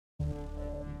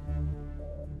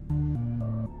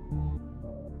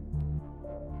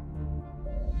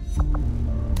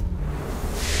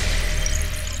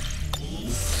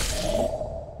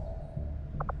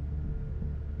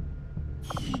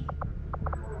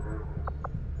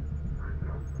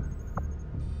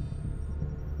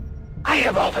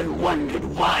have often wondered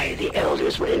why the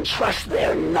Elders would entrust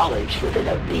their knowledge within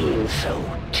a being so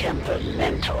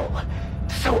temperamental,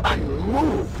 so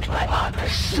unmoved by our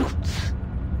pursuits.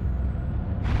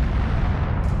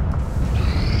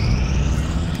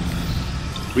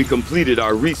 We completed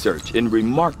our research in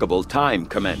remarkable time,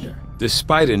 Commander.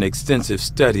 Despite an extensive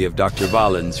study of Dr.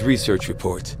 Valen's research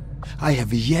reports, I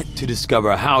have yet to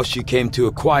discover how she came to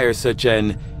acquire such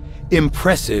an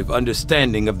impressive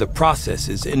understanding of the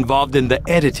processes involved in the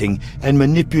editing and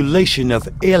manipulation of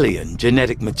alien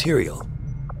genetic material.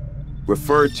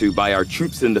 Referred to by our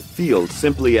troops in the field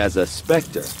simply as a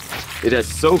Spectre, it has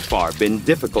so far been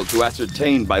difficult to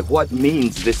ascertain by what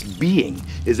means this being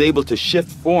is able to shift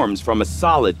forms from a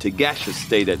solid to gaseous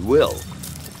state at will.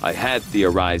 I had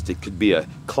theorized it could be a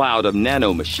cloud of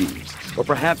nanomachines, or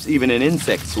perhaps even an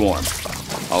insect swarm.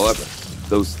 However,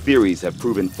 those theories have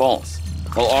proven false,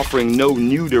 while offering no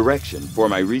new direction for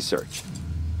my research.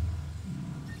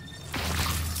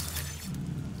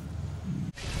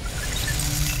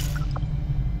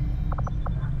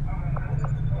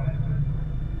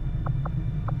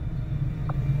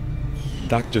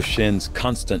 Dr. Shen's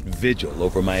constant vigil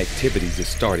over my activities is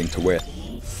starting to wear.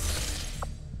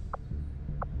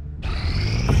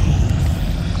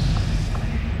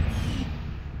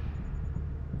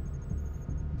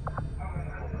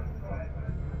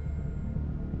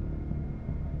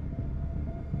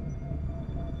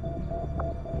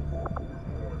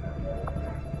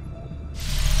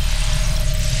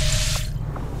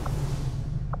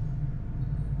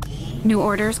 New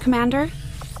orders, Commander?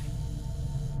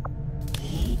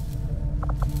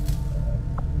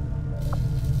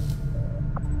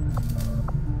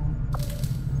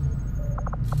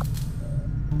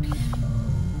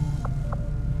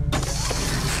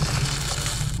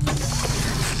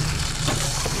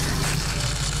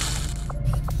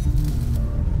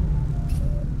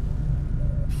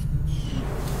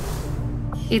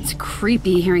 It's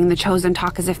creepy hearing the Chosen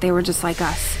talk as if they were just like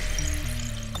us.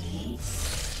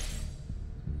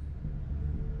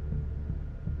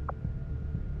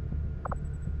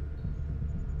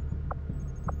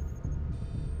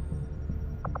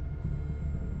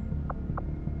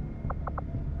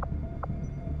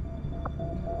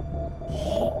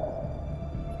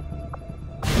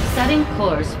 Setting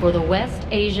course for the West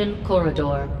Asian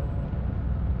Corridor.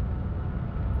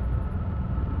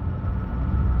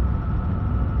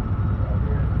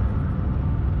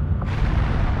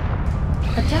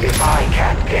 If I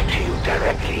can't get to you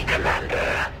directly,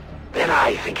 Commander, then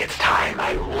I think it's time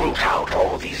I root out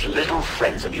all these little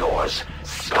friends of yours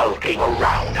skulking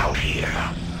around out here.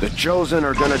 The Chosen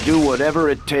are gonna do whatever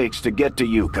it takes to get to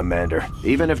you, Commander.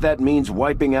 Even if that means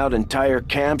wiping out entire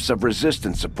camps of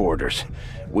Resistance supporters.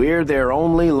 We're their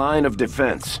only line of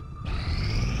defense.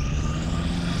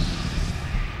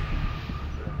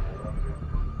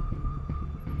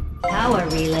 Power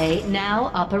relay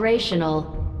now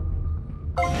operational.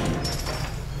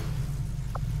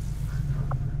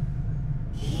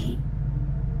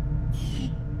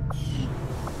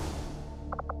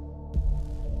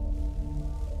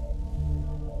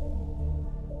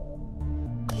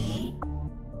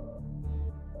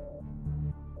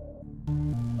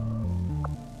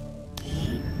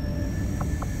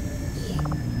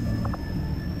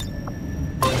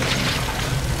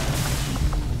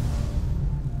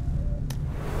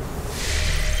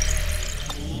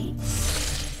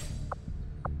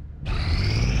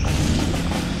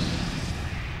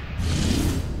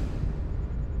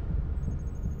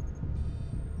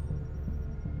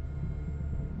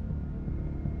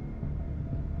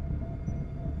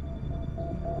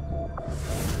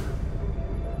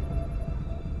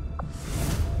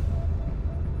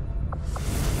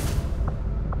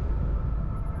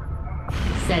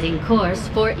 Setting course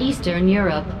for Eastern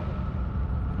Europe.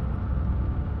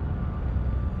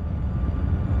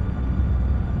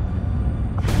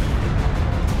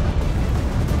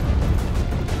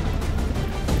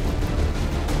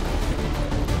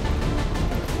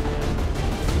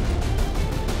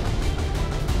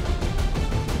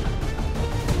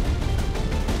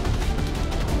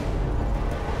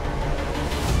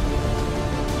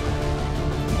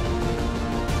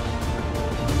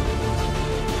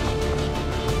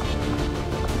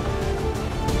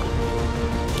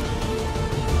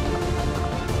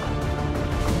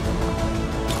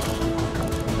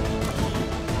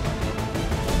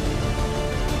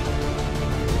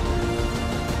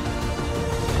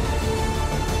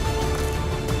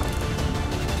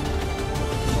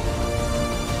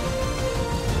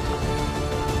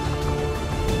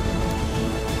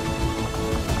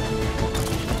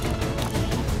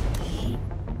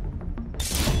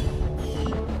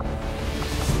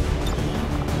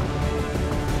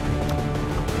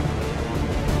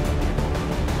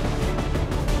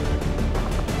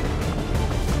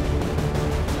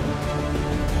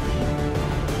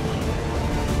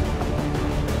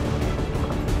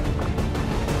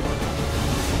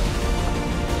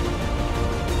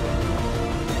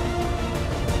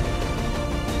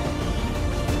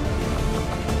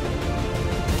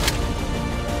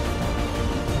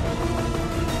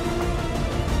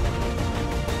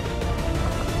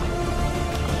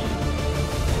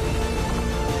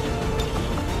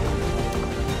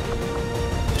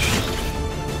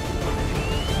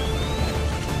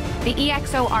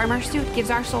 EXO armor suit gives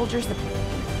our soldiers the...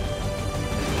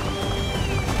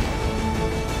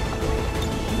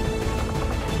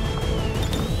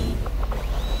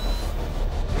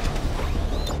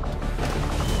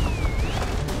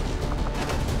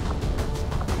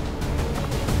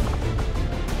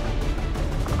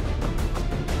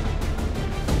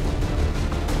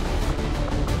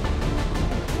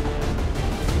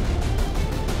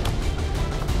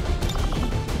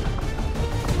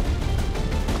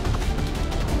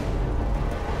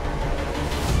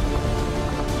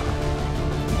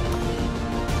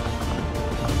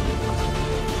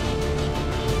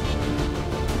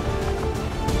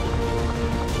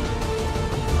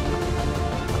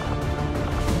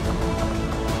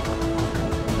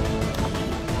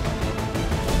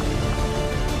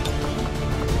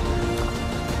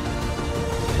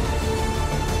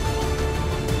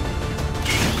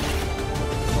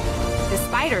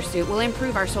 Spider suit will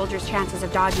improve our soldiers' chances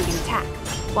of dodging an attack,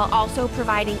 while also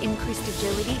providing increased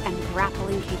agility and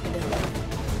grappling capability.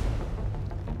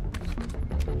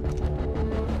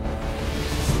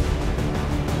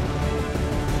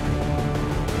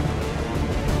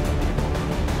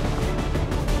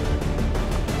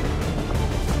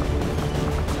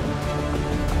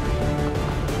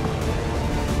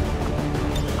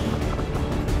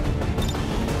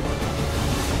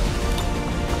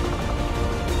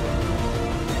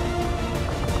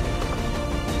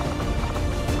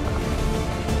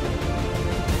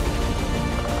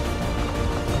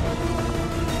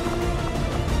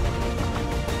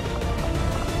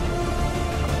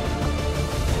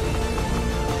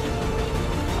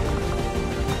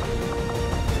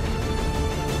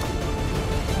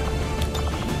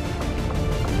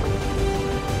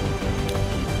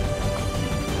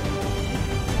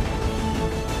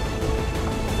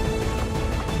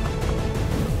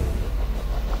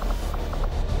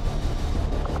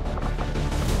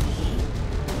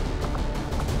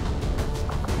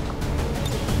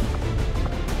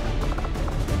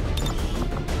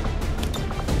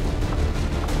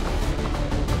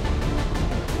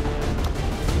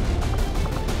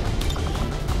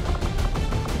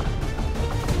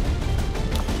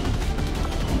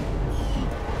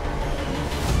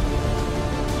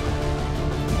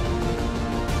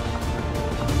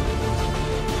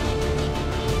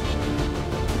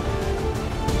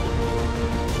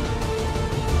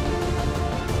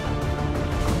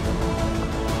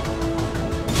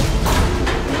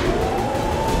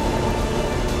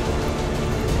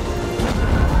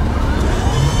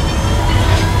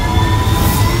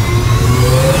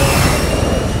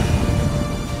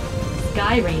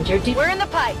 Ranger, we're in the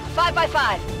pipe. 5 by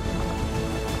 5.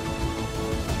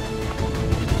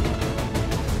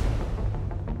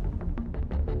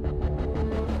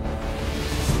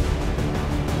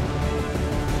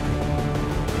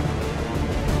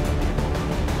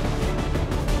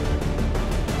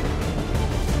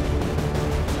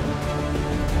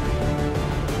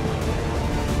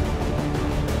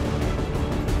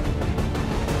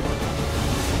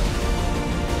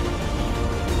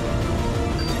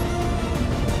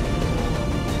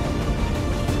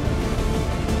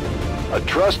 A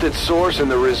trusted source in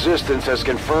the Resistance has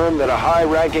confirmed that a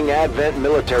high-ranking Advent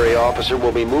military officer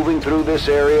will be moving through this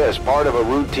area as part of a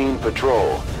routine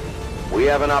patrol. We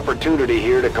have an opportunity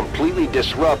here to completely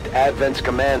disrupt Advent's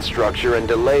command structure and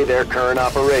delay their current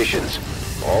operations.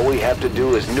 All we have to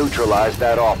do is neutralize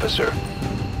that officer.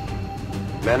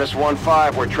 Menace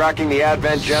 1-5, we're tracking the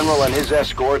Advent General and his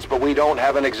escorts, but we don't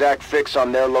have an exact fix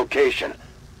on their location.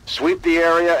 Sweep the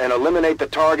area and eliminate the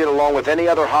target along with any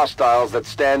other hostiles that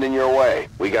stand in your way.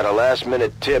 We got a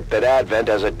last-minute tip that Advent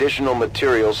has additional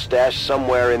materials stashed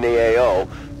somewhere in the AO,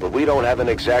 but we don't have an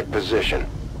exact position.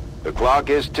 The clock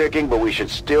is ticking, but we should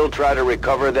still try to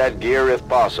recover that gear if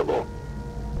possible.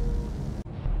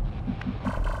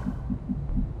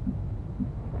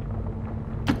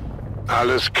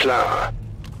 Alles klar.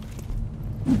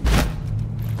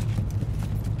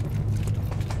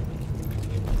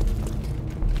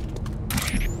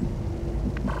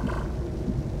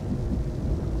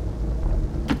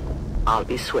 I'll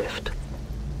be swift.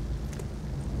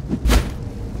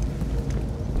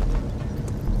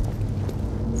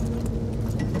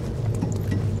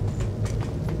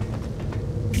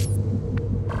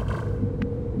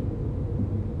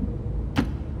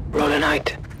 Rolling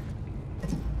out.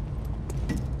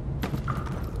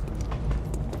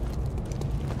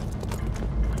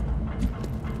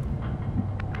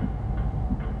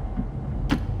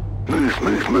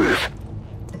 Move.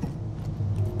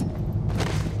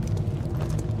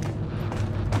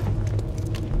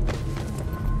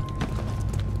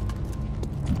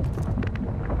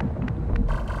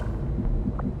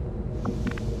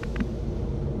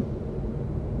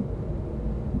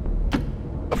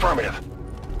 Affirmative.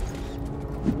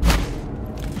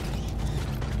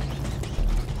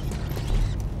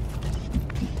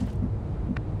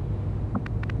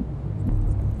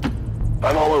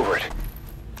 I'm all over it.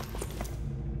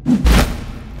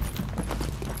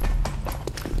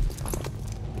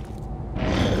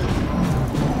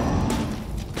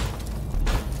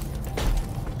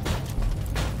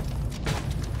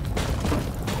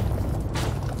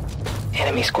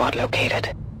 Enemy squad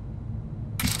located.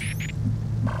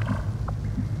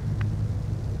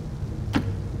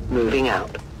 Moving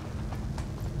out.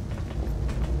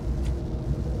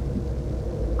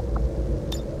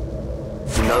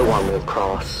 No one will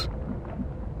cross.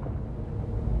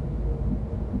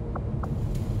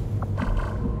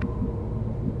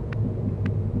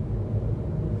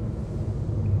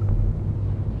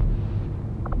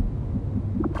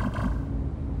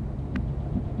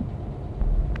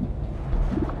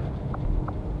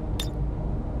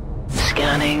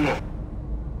 Scanning.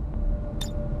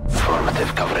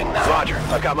 Affirmative, covering now. Roger,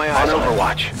 I've got my eyes on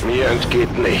Overwatch. Mir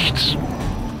entgeht nichts.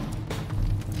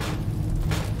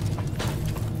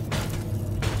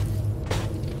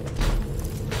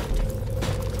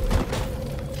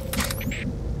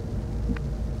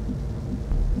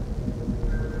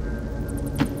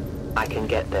 I can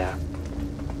get there.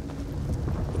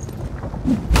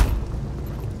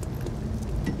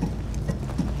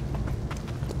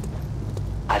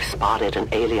 I've spotted an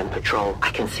alien patrol.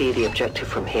 I can see the objective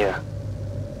from here.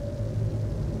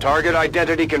 Target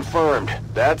identity confirmed.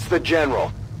 That's the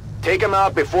General. Take him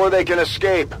out before they can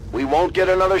escape. We won't get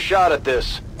another shot at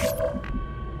this.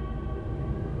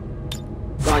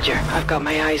 Roger, I've got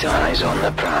my eyes on. Eyes on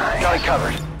the prize. Got it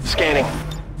covered. Scanning.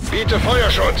 Biete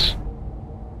Feuerschutz.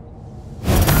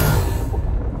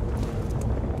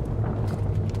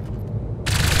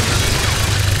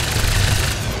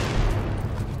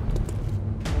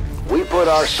 We put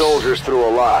our soldiers through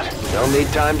a lot. They'll need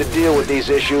time to deal with these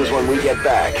issues when we get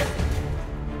back.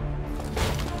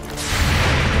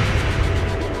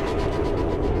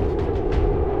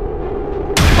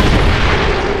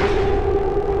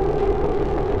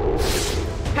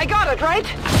 I got it, right?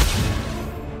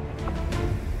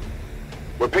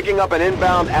 We're picking up an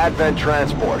inbound Advent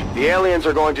transport. The aliens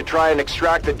are going to try and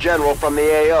extract the General from the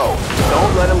AO.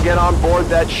 Don't let them get on board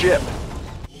that ship.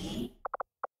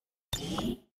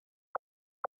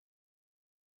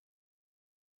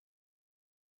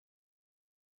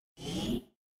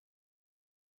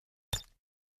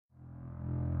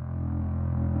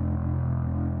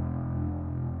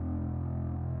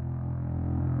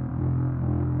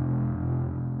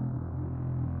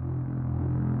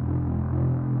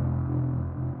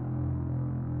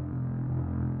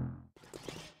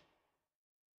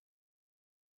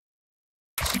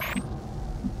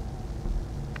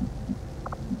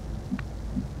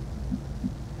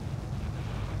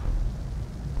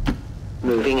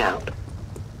 Moving out.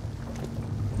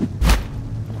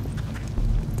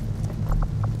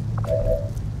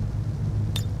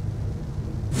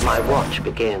 My watch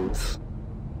begins.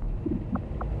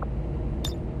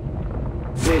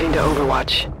 Moving to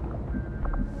Overwatch.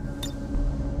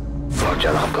 Roger,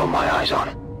 I've got my eyes on.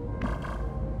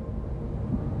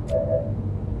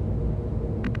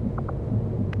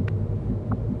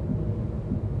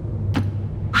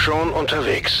 Schon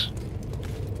unterwegs.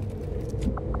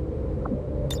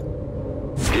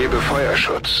 Gebe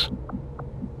Feuerschutz.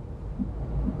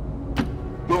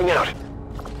 Moving out.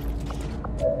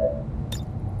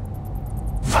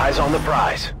 Eyes on the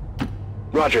prize.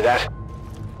 Roger that.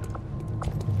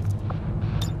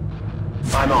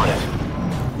 I'm on it.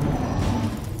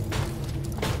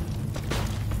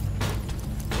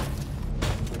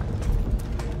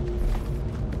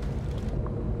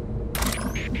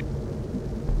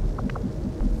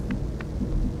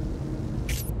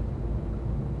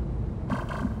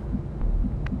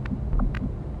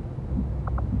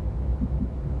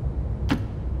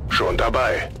 Schon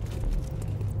dabei.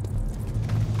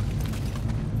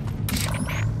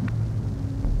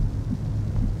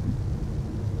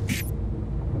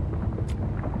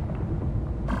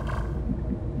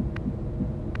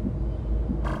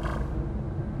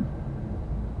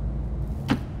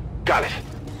 Got it.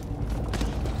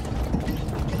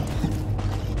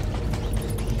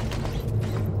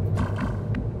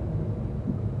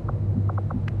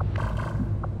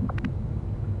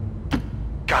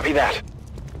 Copy that.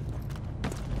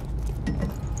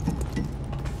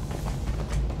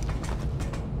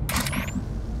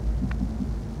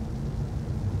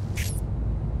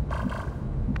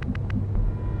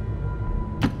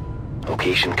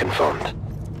 Location confirmed.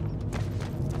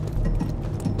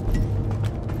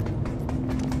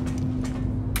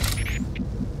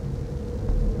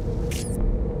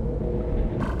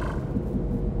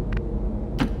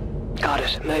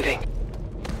 Got it. Moving.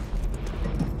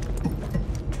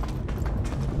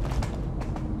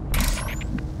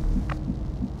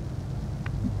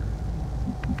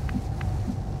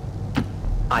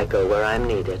 I go where I'm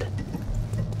needed.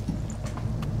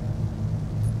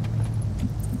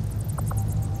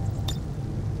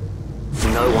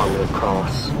 No one will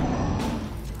cross.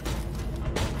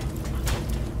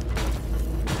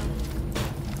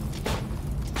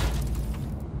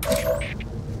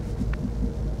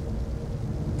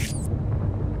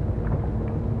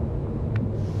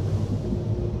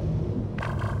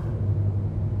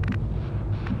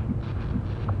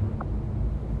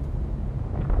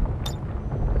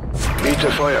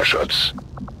 Biete Feuerschutz.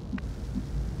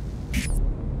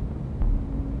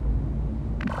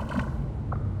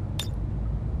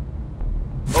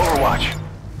 Overwatch.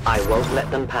 I won't let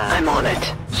them pass. I'm on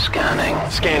it. Scanning.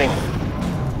 Scanning.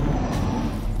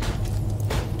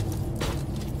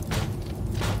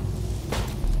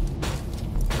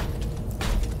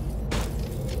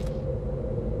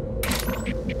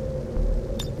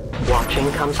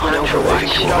 Watching comes On naturally.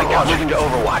 Overwatch. Moving to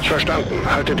Overwatch. Verstanden.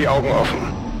 Halte die Augen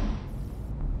offen.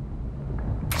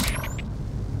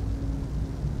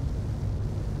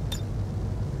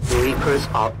 Reapers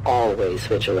are always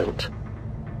vigilant.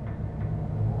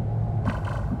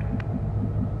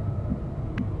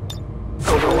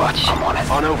 Overwatch. I'm on it.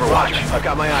 On Overwatch. I've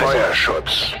got my eyes on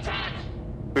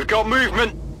Feuerschutz. We've got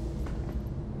movement.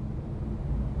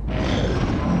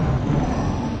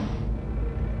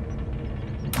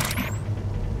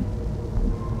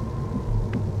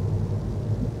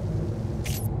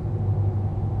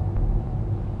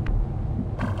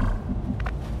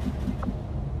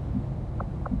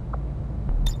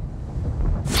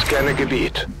 Scanne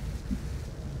Gebiet.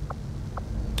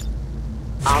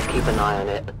 I'll keep an eye on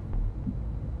it.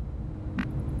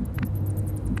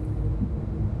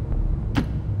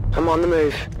 I'm on the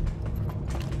move.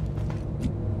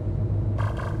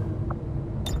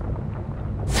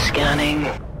 Scanning.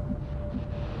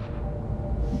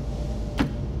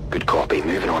 Good copy.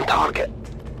 Moving on target.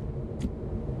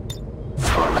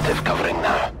 Affirmative, covering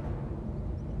now.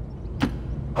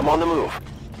 I'm on the move.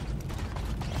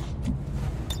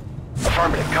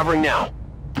 Affirmative, covering now.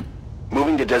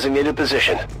 Moving to designated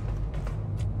position.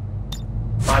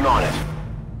 I'm on it.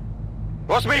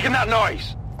 What's making that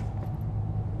noise?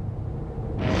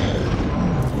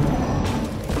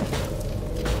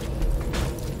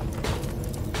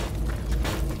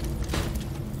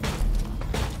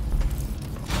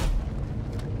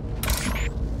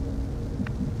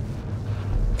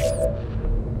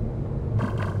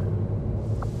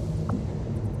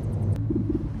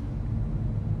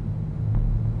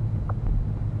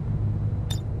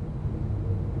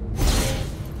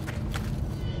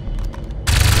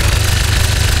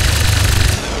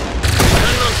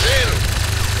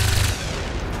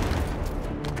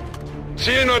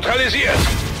 Ziel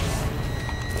neutralisiert!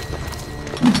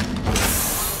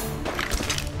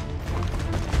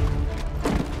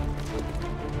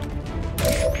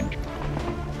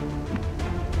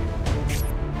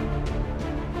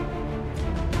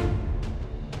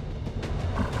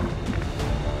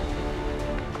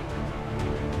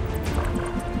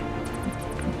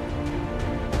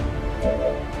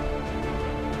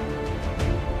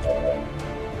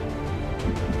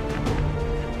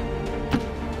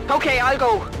 Okay, I'll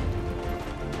go.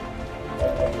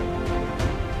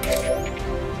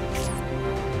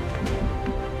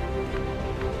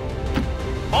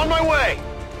 On my way!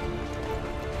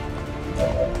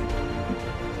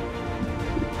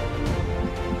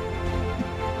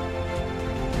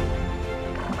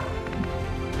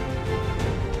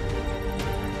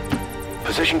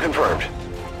 Position confirmed.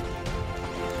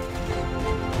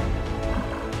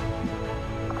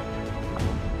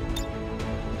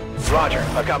 Roger,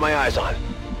 I've got my eyes on.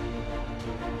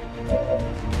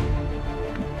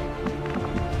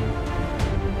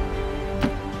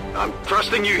 I'm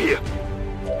trusting you here.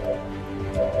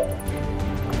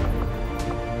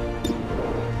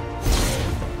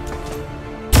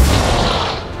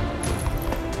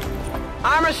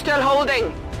 Armor's still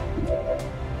holding.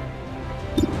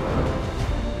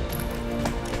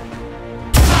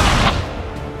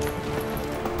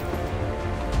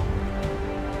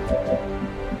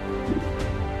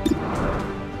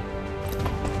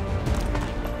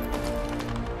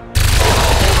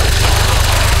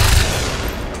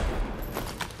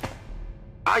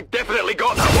 I definitely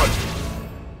got that one!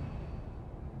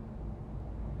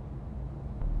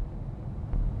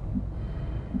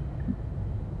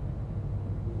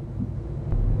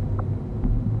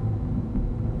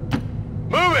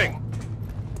 Moving!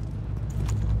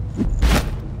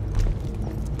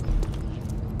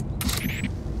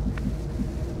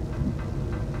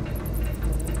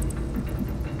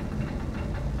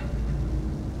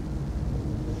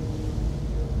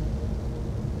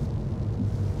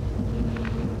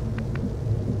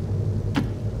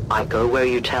 I go where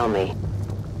you tell me.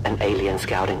 An alien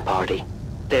scouting party.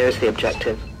 There's the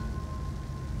objective.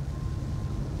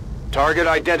 Target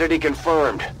identity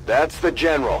confirmed. That's the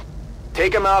General.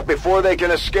 Take him out before they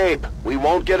can escape. We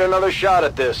won't get another shot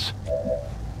at this.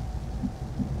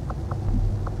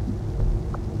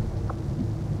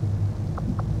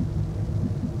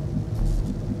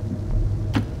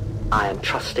 I am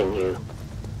trusting you.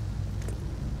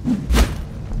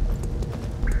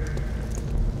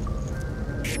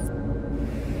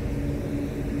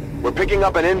 We're picking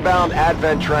up an inbound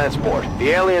Advent transport. The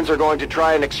aliens are going to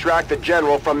try and extract the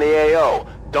General from the AO.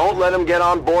 Don't let them get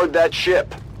on board that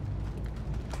ship.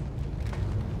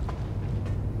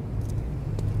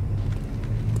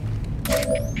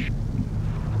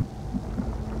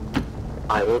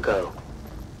 I will go.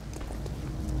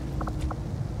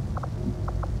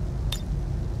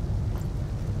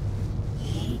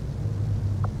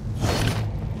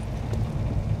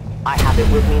 I have it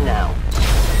with me now.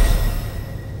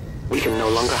 We can no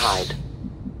longer hide.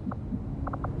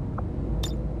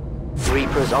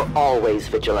 Reapers are always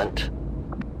vigilant.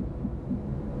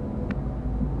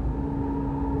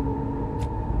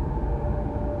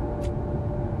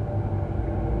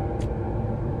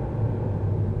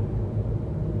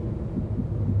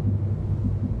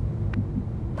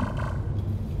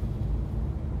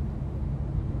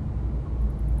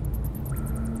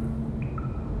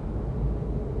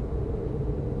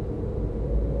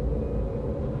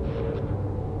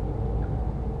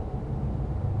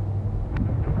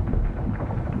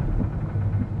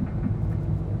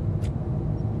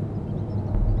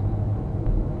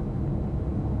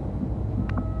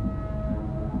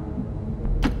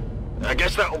 I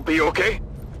guess that'll be okay.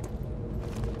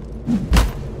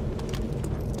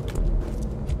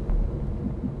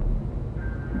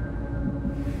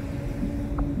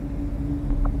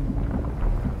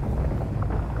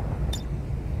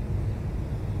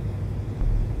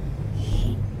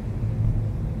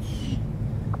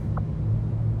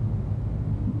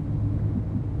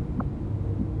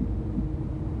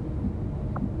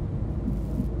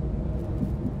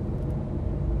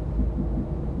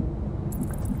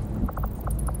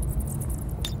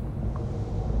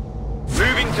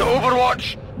 To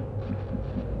Overwatch.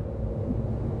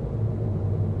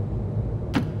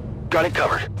 Got it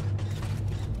covered.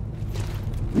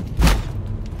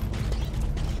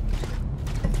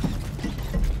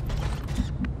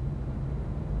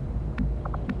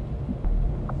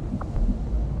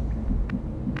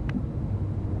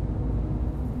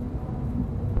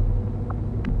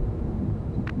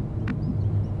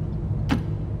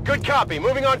 Good copy.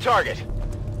 Moving on target.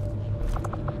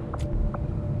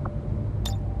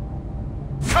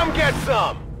 Come get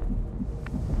some!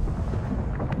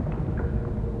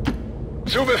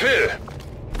 Zu Befehl!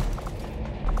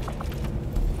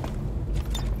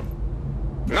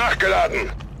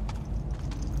 Nachgeladen!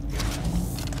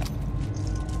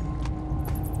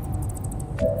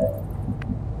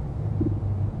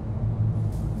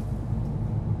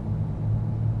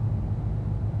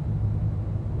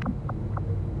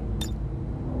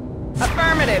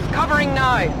 Affirmative. Covering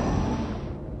now.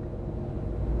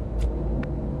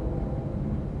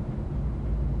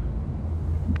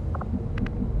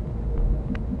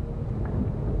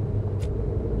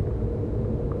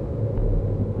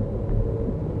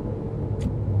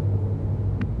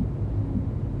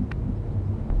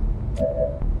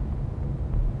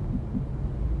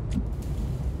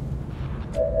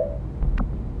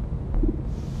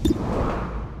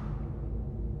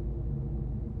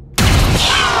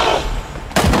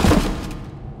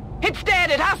 It's dead!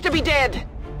 It has to be dead!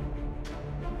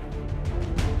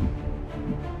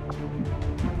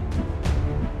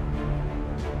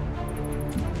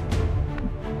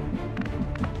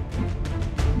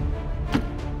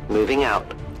 Moving out.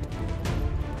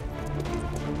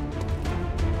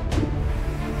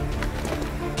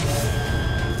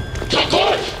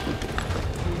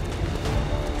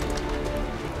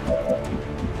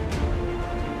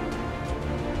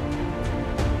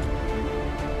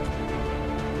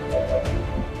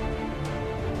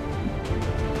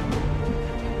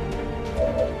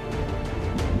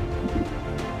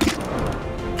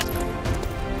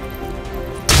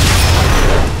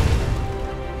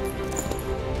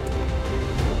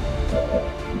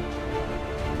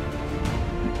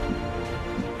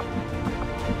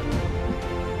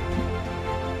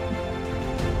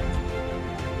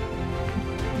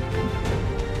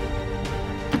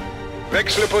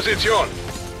 Wechsle Position.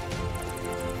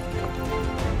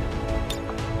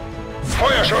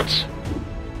 Feuerschutz.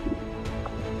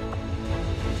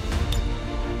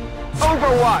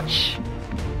 Overwatch!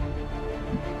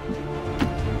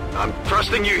 I'm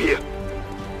trusting you here.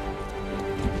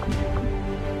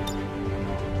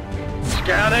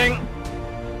 Scanning.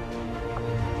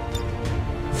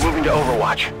 Moving to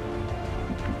Overwatch.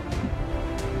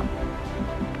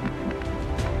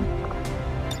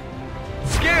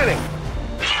 Scanning.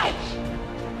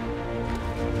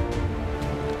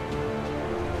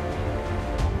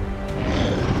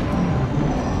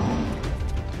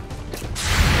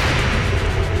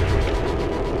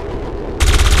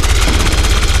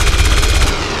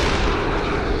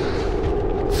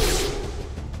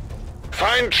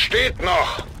 Feind steht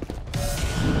noch.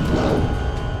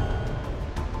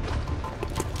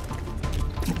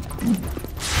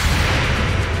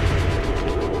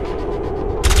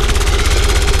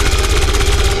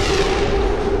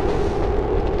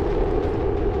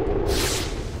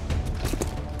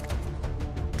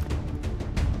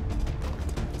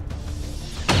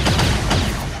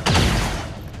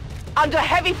 Under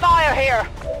heavy fire here!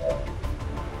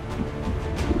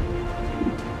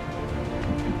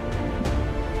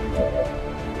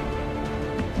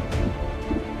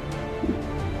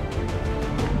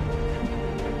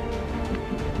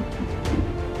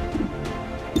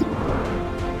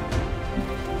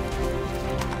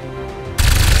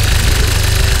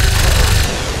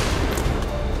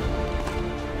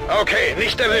 Okay,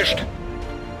 nicht erwischt.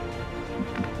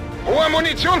 Hoher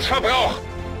Munitionsverbrauch.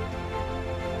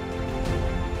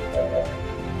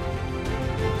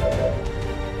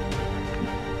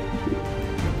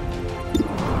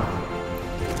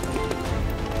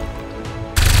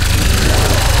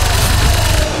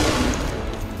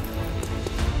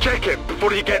 Check it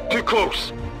before you get too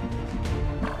close.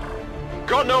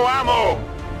 Got no ammo.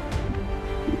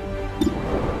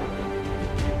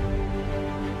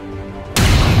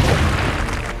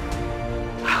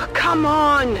 Come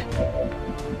on!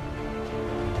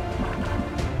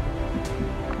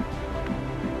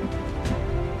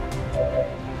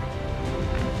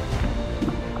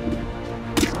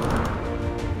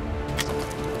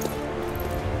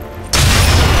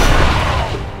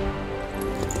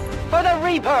 For the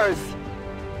Reapers!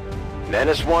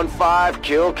 Menace 1-5,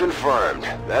 kill confirmed.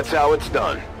 That's how it's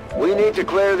done. We need to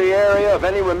clear the area of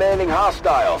any remaining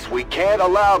hostiles. We can't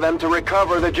allow them to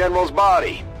recover the General's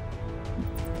body.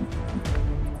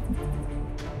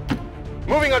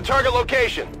 Moving on target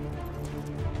location.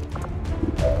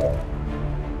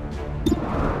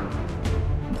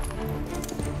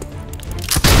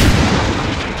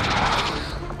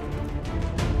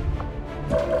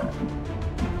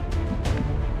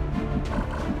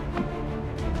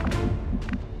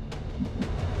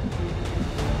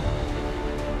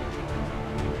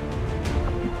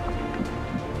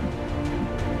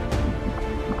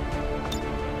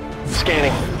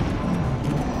 Scanning.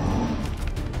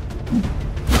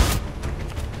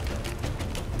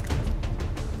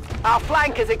 Our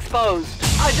flank is exposed.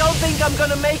 I don't think I'm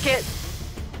gonna make it.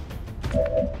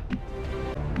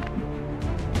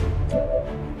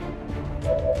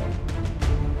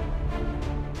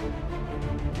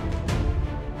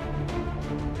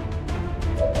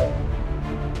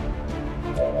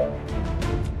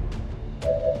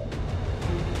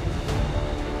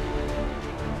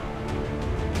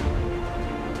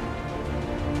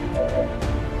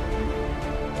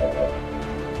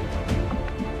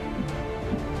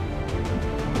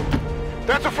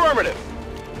 That's affirmative.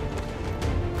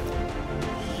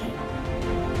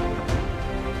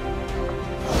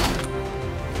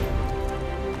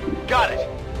 Got it.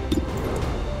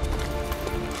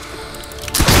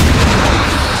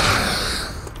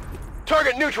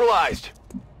 Target neutralized.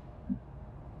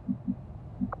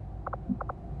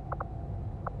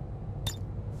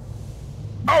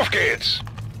 Auf geht's.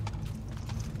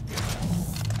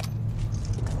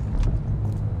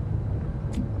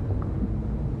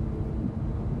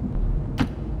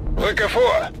 Rücke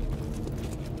vor.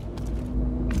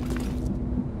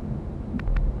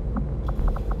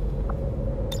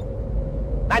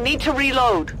 I need to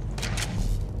reload.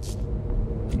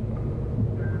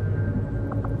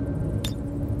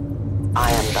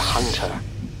 I am the hunter.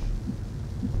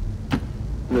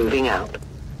 Moving out.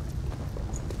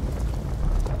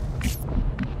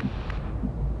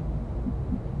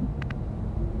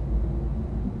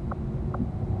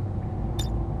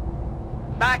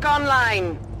 Back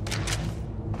online.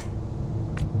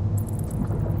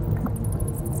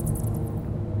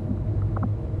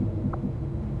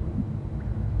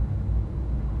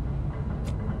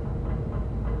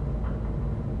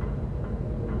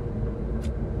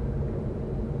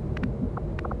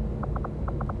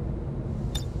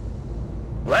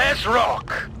 Let's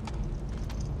rock.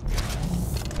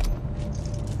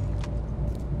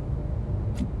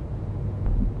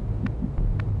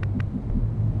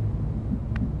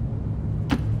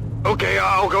 Okay,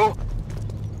 I'll go.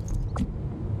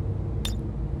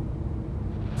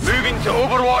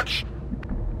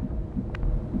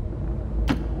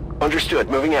 Understood.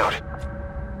 Moving out.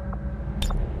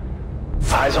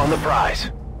 Eyes on the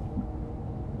prize.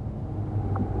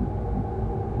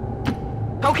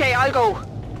 Okay, I'll go.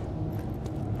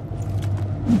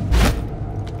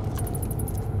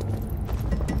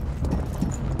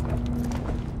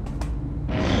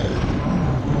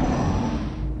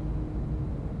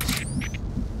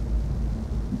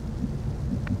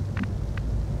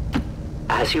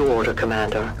 As you order,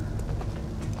 Commander.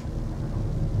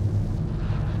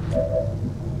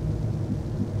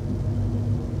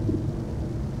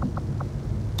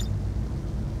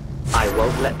 I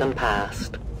won't let them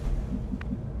past.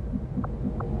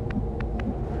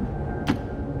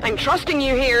 I'm trusting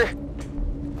you here.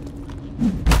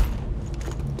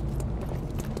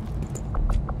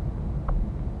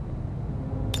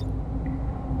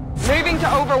 Moving to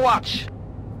Overwatch.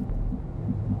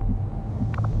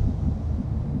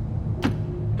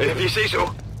 If you say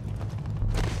so.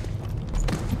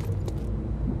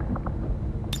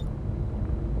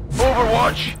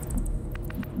 Overwatch!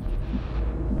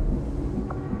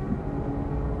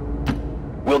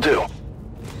 Will do.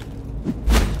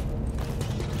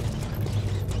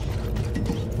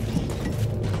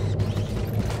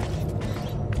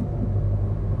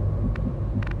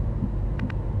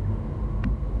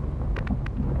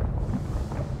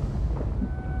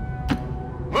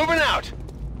 Moving out!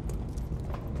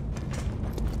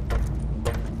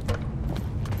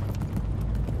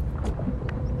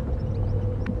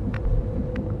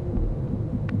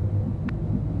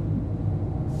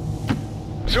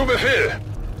 Zu Befehl!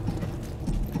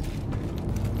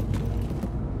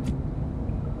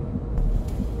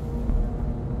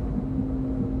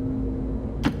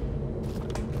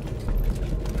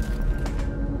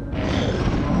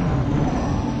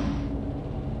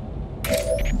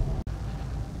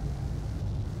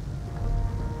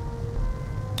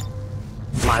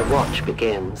 My watch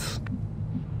begins.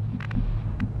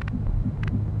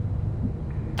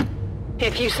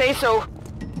 If you say so.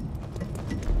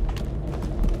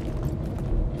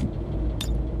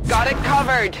 Got it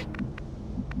covered.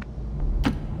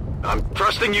 I'm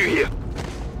trusting you here.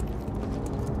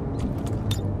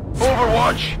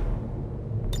 Overwatch!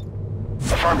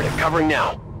 Affirmative. Covering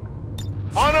now.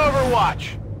 On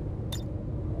Overwatch!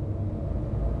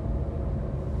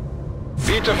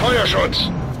 Bitte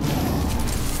Feuerschutz!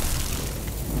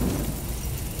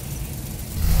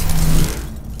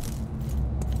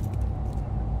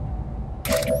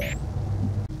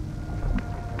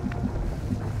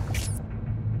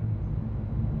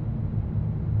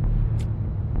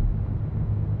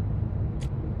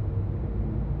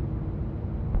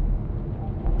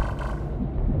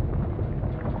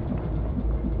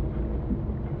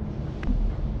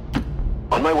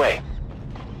 On my way.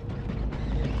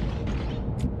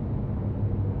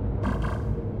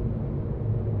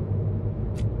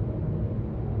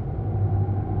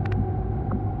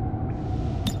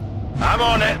 I'm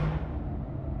on it!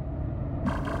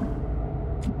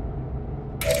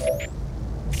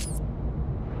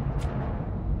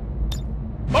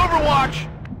 Overwatch!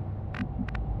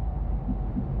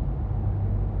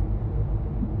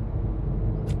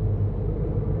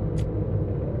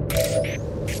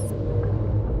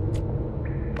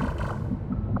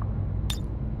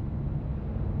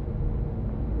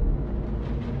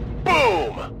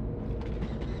 Boom!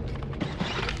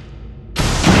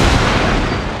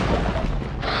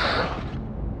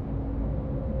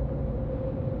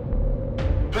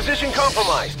 Position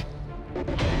compromised.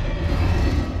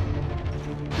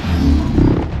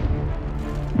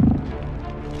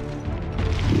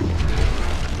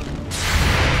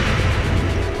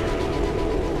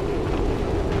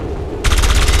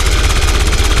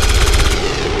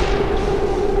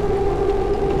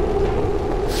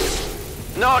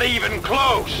 Not even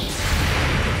close!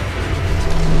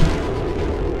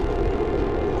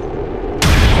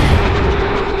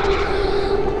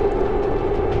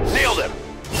 Nailed him.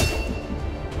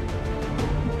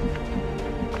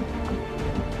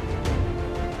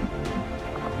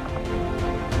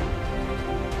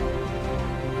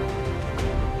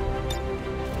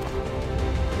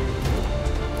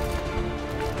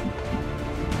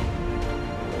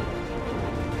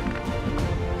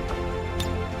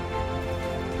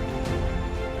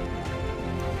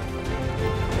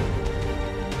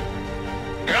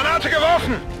 Granate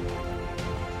geworfen!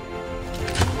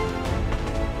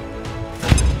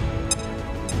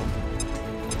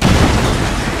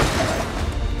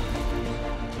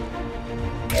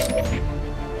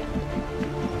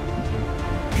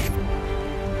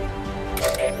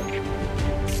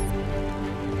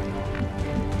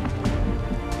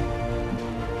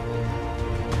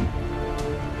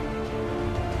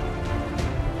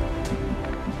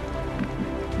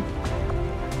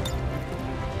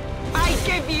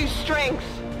 strength.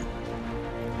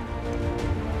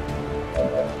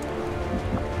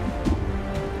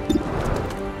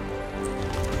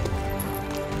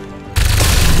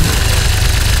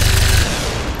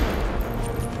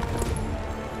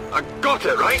 I got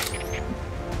it, right?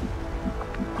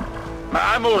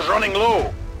 My ammo's running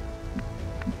low.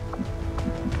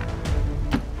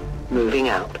 Moving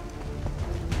out.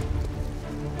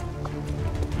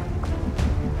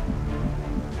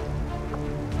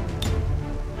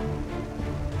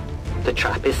 The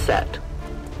trap is set.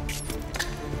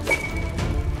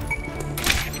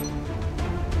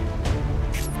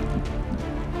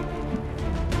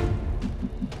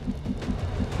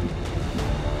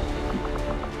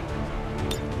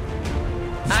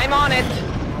 I'm on it.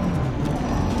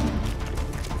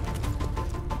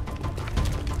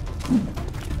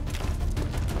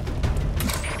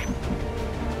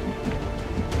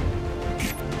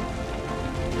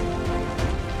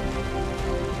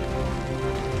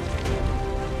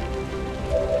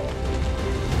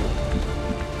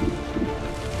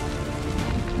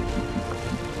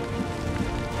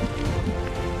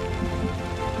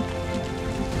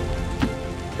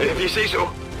 If you say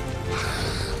so.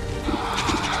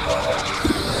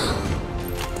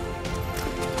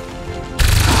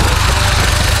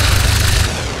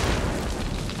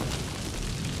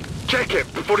 Check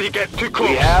it before you get too close.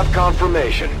 We have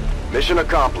confirmation. Mission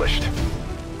accomplished.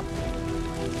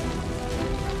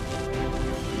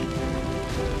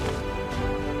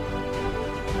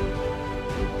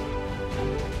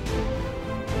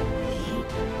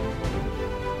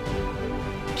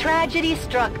 Tragedy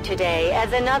struck today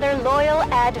as another loyal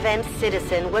Advent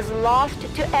citizen was lost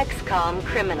to XCOM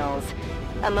criminals.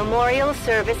 A memorial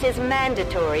service is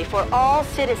mandatory for all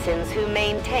citizens who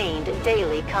maintained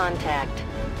daily contact.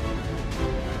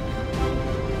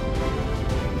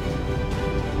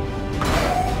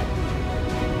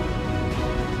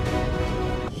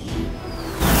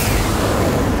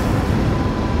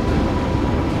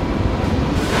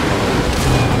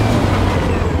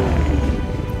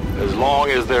 As long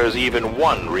as there's even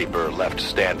one Reaper left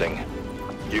standing,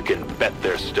 you can bet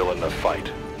they're still in the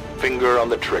fight. Finger on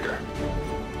the trigger.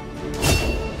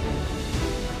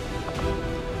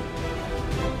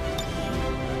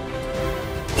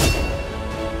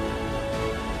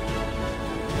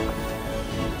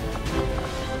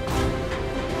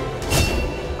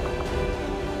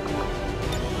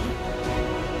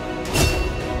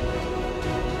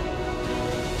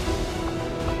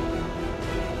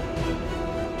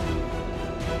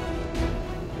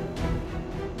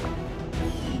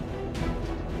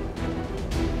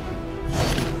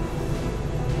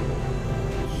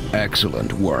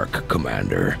 Excellent work,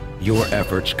 Commander. Your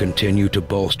efforts continue to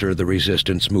bolster the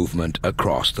Resistance movement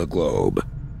across the globe.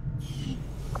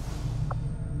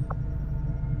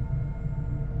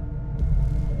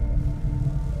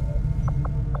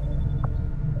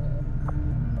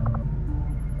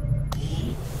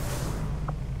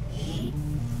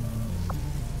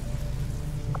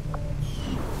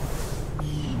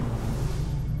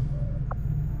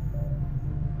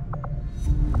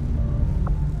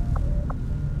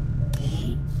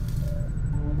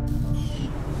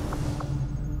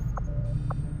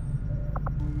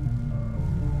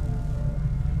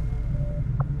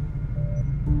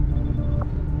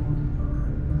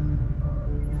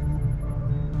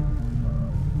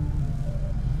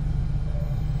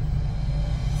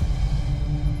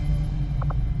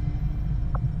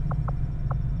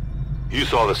 You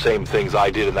saw the same things I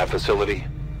did in that facility,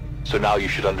 so now you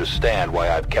should understand why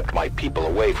I've kept my people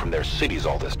away from their cities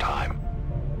all this time.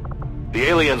 The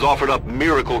aliens offered up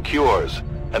miracle cures,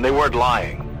 and they weren't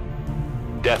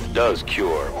lying. Death does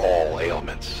cure all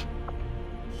ailments.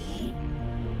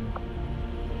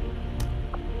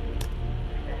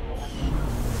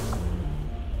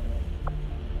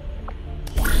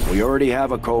 We already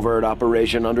have a covert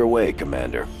operation underway,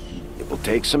 Commander. It will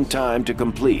take some time to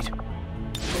complete.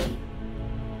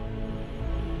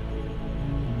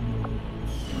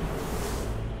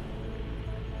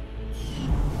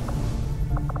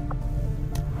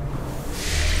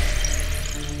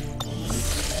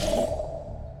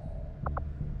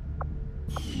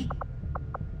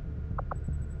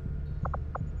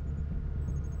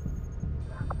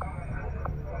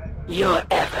 Your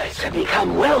efforts have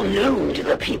become well known to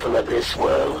the people of this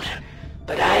world,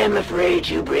 but I am afraid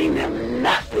you bring them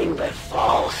nothing but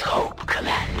false hope,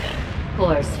 Commander.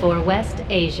 Course for West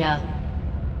Asia.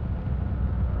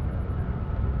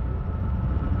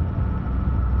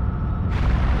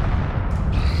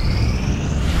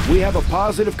 We have a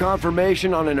positive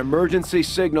confirmation on an emergency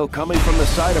signal coming from the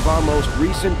site of our most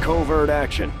recent covert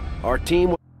action. Our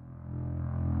team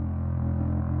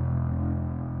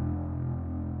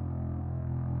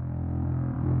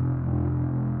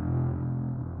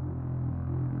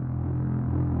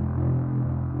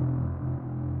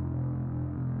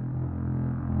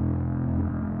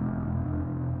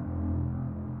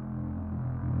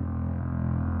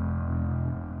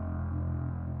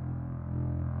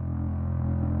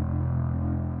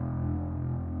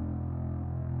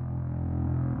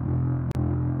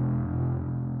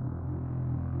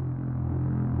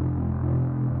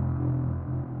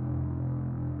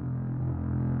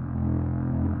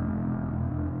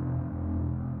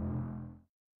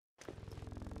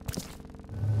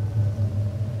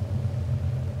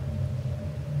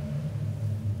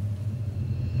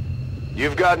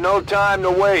You've got no time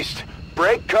to waste.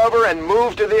 Break cover and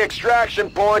move to the extraction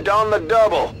point on the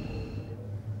double.